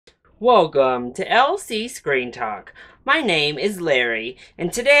Welcome to LC Screen Talk. My name is Larry,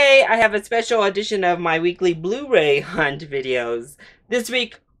 and today I have a special edition of my weekly Blu-ray hunt videos. This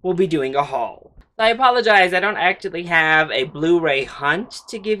week, we'll be doing a haul. I apologize, I don't actually have a Blu-ray hunt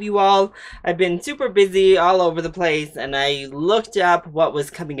to give you all. I've been super busy all over the place, and I looked up what was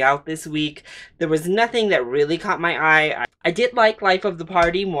coming out this week. There was nothing that really caught my eye. I did like Life of the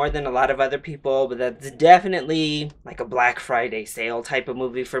Party more than a lot of other people, but that's definitely like a Black Friday sale type of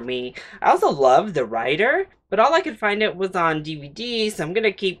movie for me. I also love The Rider, but all I could find it was on DVD, so I'm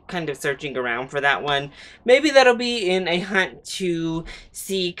gonna keep kind of searching around for that one. Maybe that'll be in a hunt to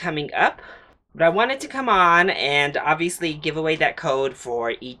see coming up. But I wanted to come on and obviously give away that code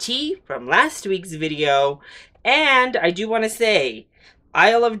for E.T. from last week's video. And I do want to say,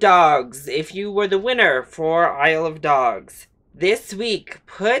 Isle of Dogs, if you were the winner for Isle of Dogs, this week,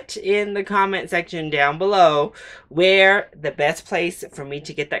 put in the comment section down below where the best place for me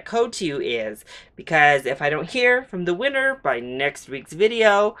to get that code to you is. Because if I don't hear from the winner by next week's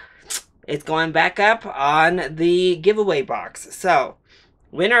video, it's going back up on the giveaway box. So,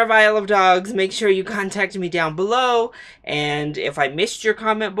 winner of Isle of Dogs, make sure you contact me down below. And if I missed your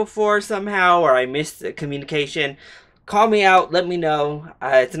comment before somehow, or I missed the communication, call me out, let me know.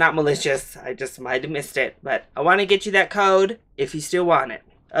 It's not malicious, I just might have missed it. But I want to get you that code if you still want it.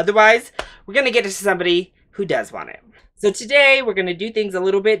 Otherwise, we're going to get it to somebody who does want it. So today, we're going to do things a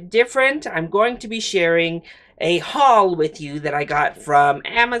little bit different. I'm going to be sharing a haul with you that I got from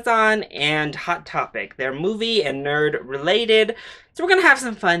Amazon and Hot Topic. They're movie and nerd related, so we're gonna have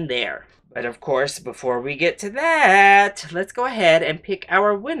some fun there. But of course, before we get to that, let's go ahead and pick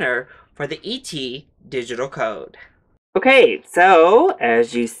our winner for the ET digital code. Okay, so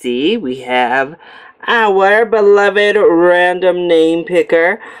as you see, we have our beloved random name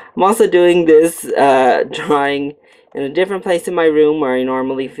picker. I'm also doing this drawing in a different place in my room where I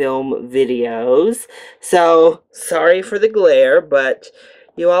normally film videos. So, sorry for the glare, but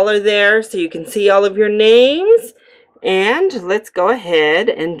you all are there so you can see all of your names. And let's go ahead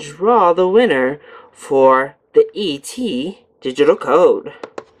and draw the winner for the ET digital code.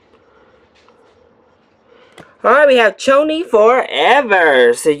 Alright, we have Choni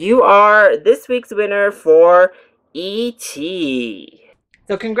Forever. So you are this week's winner for ET.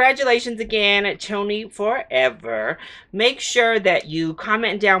 So congratulations again, Choni Forever. Make sure that you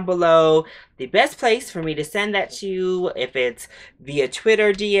comment down below the best place for me to send that to you, if it's via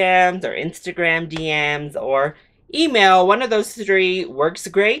Twitter DMs or Instagram DMs or email. One of those three works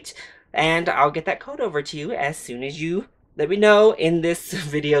great, and I'll get that code over to you as soon as you let me know in this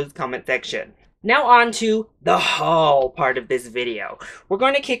video's comment section. Now on to the haul part of this video. We're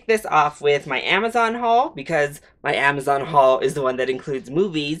going to kick this off with my Amazon haul, because my Amazon haul is the one that includes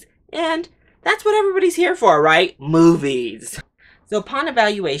movies, and that's what everybody's here for, right? Movies. So upon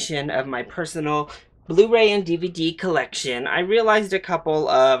evaluation of my personal Blu-ray and DVD collection, I realized a couple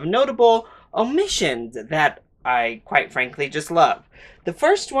of notable omissions that I quite frankly just love. The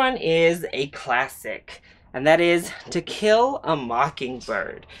first one is a classic, and that is To Kill a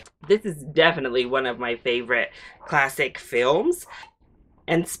Mockingbird. This is definitely one of my favorite classic films.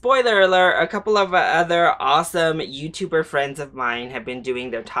 And spoiler alert, a couple of other awesome YouTuber friends of mine have been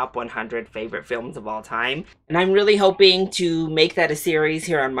doing their top 100 favorite films of all time. And I'm really hoping to make that a series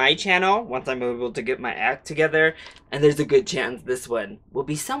here on my channel once I'm able to get my act together. And there's a good chance this one will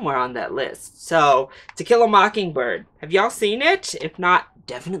be somewhere on that list. So, To Kill a Mockingbird. Have y'all seen it? If not,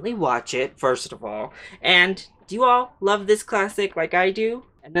 definitely watch it, first of all. And do you all love this classic like I do?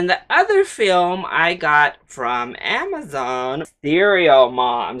 And then the other film I got from Amazon, Serial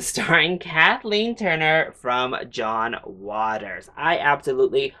Mom, starring Kathleen Turner from John Waters. I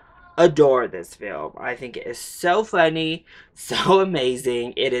absolutely adore this film. I think it is so funny, so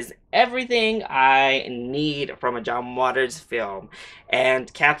amazing. It is everything I need from a John Waters film.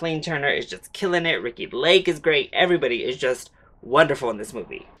 And Kathleen Turner is just killing it. Ricky Lake is great. Everybody is just wonderful in this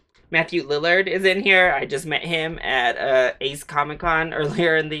movie. Matthew Lillard is in here. I just met him at Ace Comic Con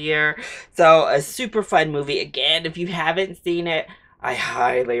earlier in the year. So, a super fun movie. Again, if you haven't seen it, I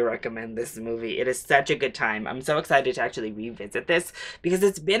highly recommend this movie. It is such a good time. I'm so excited to actually revisit this because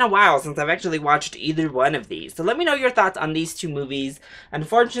it's been a while since I've actually watched either one of these. So let me know your thoughts on these two movies.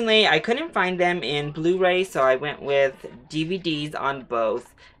 Unfortunately, I couldn't find them in Blu-ray, so I went with DVDs on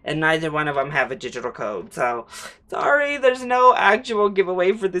both. And neither one of them have a digital code. So, sorry, there's no actual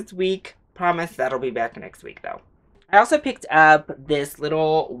giveaway for this week. Promise that'll be back next week, though. I also picked up this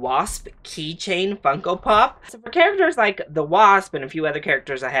little Wasp keychain Funko Pop. So for characters like the Wasp and a few other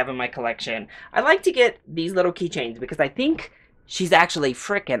characters I have in my collection, I like to get these little keychains because I think she's actually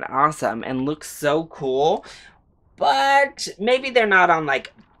freaking awesome and looks so cool. But maybe they're not on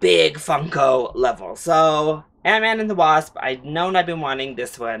like big Funko level. So Ant-Man and the Wasp, I've been wanting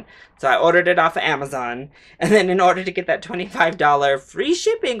this one, so I ordered it off of Amazon, and then in order to get that $25 free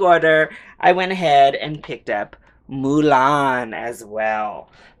shipping order, I went ahead and picked up Mulan as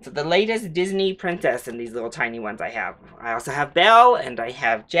well. So the latest Disney princess in these little tiny ones I have. I also have Belle and I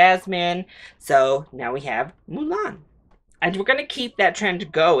have Jasmine, so now we have Mulan. And we're going to keep that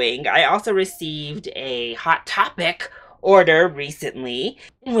trend going. I also received a Hot Topic order recently,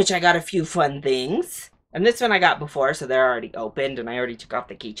 in which I got a few fun things. And this one I got before, so they're already opened, and I already took off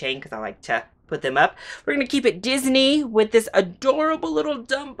the keychain because I like to put them up. We're going to keep it Disney with this adorable little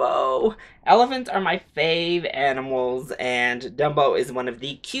Dumbo. Elephants are my fave animals, and Dumbo is one of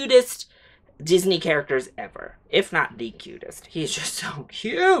the cutest Disney characters ever, if not the cutest. He's just so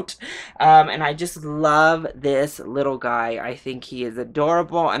cute. And I just love this little guy. I think he is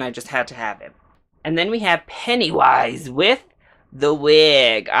adorable, and I just had to have him. And then we have Pennywise with the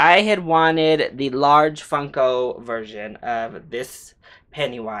wig. I had wanted the large Funko version of this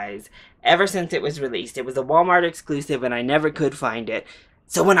Pennywise ever since it was released. It was a Walmart exclusive, and I never could find it.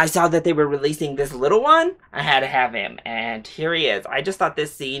 So when I saw that they were releasing this little one, I had to have him, and here he is. I just thought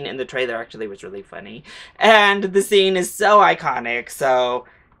this scene in the trailer actually was really funny, and the scene is so iconic, so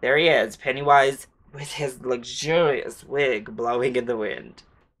there he is, Pennywise with his luxurious wig blowing in the wind.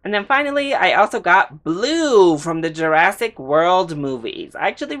 And then finally, I also got Blue from the Jurassic World movies. I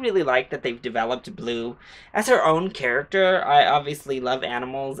actually really like that they've developed Blue as her own character. I obviously love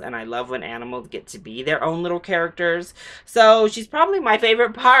animals, and I love when animals get to be their own little characters. So she's probably my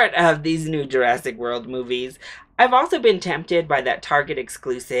favorite part of these new Jurassic World movies. I've also been tempted by that Target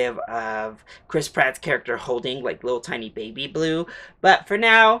exclusive of Chris Pratt's character holding like little tiny baby Blue. But for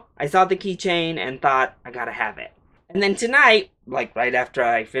now, I saw the keychain and thought I gotta have it. And then tonight, like right after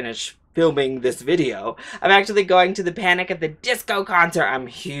I finish filming this video, I'm actually going to the Panic at the Disco concert. I'm a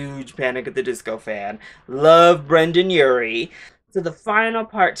huge Panic at the Disco fan. Love Brendan Urie. So the final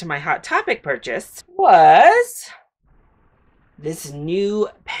part to my Hot Topic purchase was this new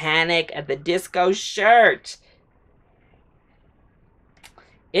Panic at the Disco shirt.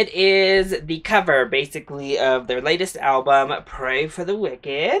 It is the cover, basically, of their latest album, Pray for the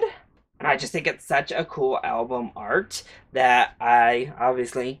Wicked. And I just think it's such a cool album art that I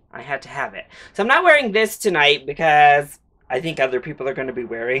had to have it. So I'm not wearing this tonight because I think other people are going to be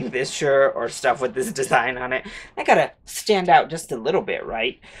wearing this shirt or stuff with this design on it. I gotta stand out just a little bit,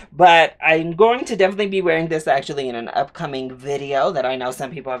 right? But I'm going to definitely be wearing this actually in an upcoming video that I know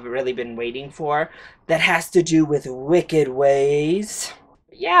some people have really been waiting for that has to do with Wicked Ways.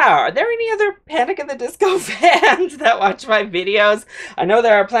 Yeah, are there any other Panic at the Disco fans that watch my videos? I know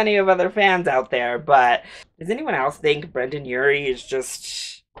there are plenty of other fans out there, but does anyone else think Brendan Urie is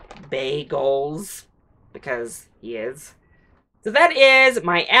just bagels? Because he is. So that is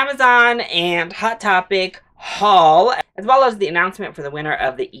my Amazon and Hot Topic haul, as well as the announcement for the winner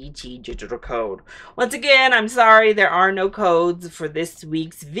of the ET digital code. Once again, I'm sorry there are no codes for this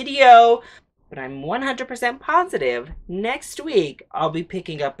week's video, but I'm 100% positive next week I'll be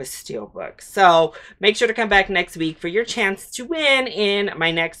picking up a steelbook. So make sure to come back next week for your chance to win in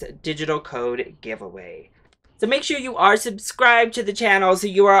my next digital code giveaway. So make sure you are subscribed to the channel so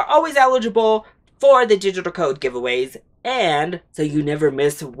you are always eligible for the digital code giveaways and so you never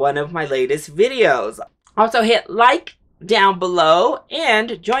miss one of my latest videos. Also hit like down below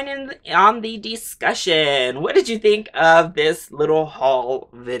and join in on the discussion. What did you think of this little haul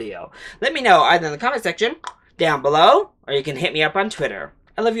video? Let me know either in the comment section down below or you can hit me up on Twitter.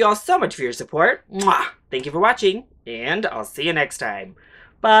 I love you all so much for your support. Mwah! Thank you for watching and I'll see you next time.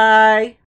 Bye!